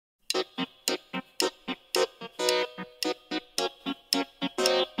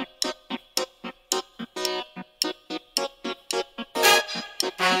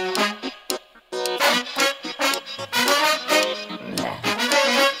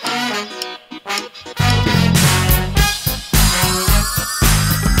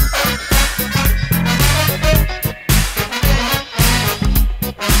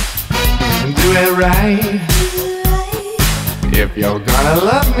right. If you're gonna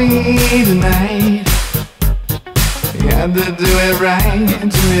love me tonight, you got to do it right,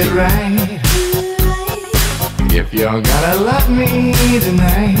 do it right. If you're gonna love me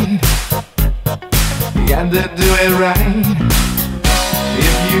tonight, you got to do it right.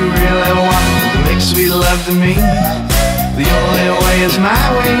 If you really want to make sweet love to me, the only way is my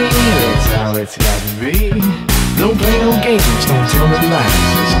way, that's how it's got to be. Don't play no games, don't tell me lies,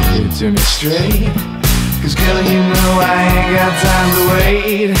 just give it to me straight. 'Cause girl, you know I ain't got time to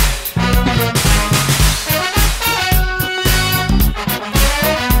wait.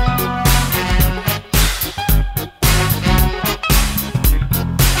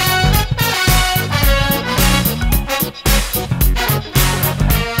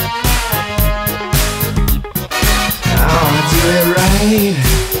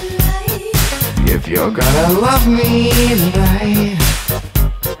 If you're gonna love me tonight,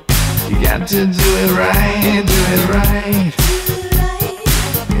 you got to do it right, do it right.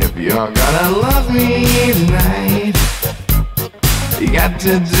 If you're gonna love me tonight, you got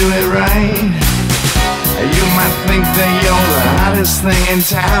to do it right. You might think that you're the hottest thing in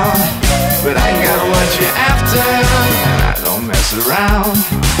town, but I got what you're after, and I don't mess around.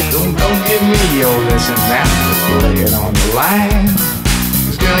 Don't give me your this and that, just lay it on the line.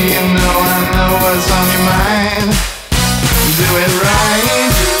 'Cause girl, you know I know what's on your mind. Do it right.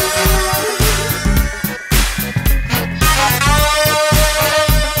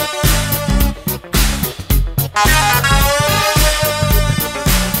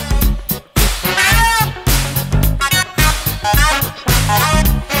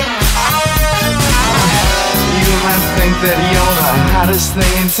 You might think that you're the hottest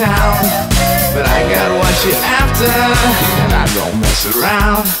thing in town, but I got what you're after, and I don't mess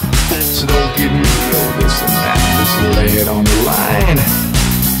around. So don't give me all this and that, just lay it on the line.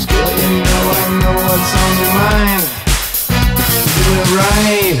 'Cause girl, you know I know what's on your mind. Do it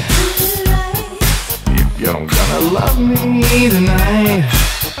right. If you're gonna love me tonight,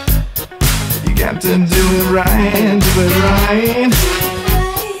 you got to do it right, do it right.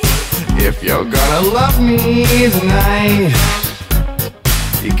 If you're gonna love me tonight,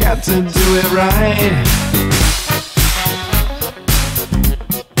 you got to do it right.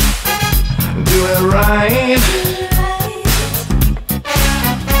 Do it right.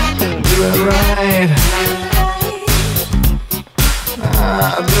 Do it right.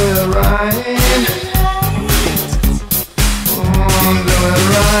 Do it right. Do it right.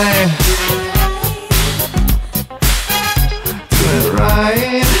 Do it right. Do it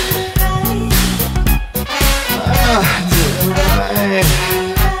right.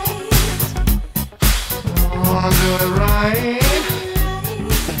 Do it right.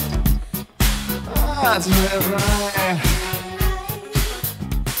 Do it right.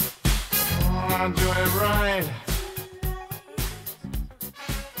 Do it right.